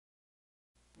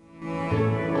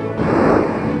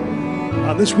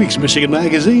On this week's Michigan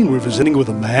Magazine, we're visiting with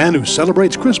a man who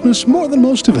celebrates Christmas more than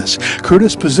most of us.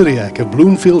 Curtis Posuniak of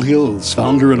Bloomfield Hills,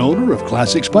 founder and owner of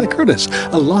Classics by Kurtis,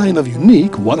 a line of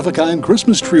unique, one-of-a-kind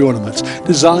Christmas tree ornaments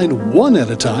designed one at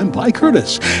a time by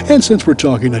Curtis. And since we're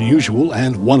talking unusual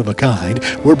and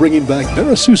one-of-a-kind, we're bringing back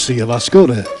Vera Souci of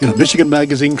Oscoda in a Michigan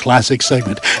Magazine Classics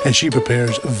segment as she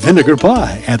prepares Vinegar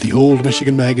Pie at the Old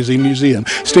Michigan Magazine Museum.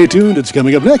 Stay tuned, it's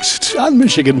coming up next on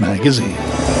Michigan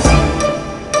Magazine.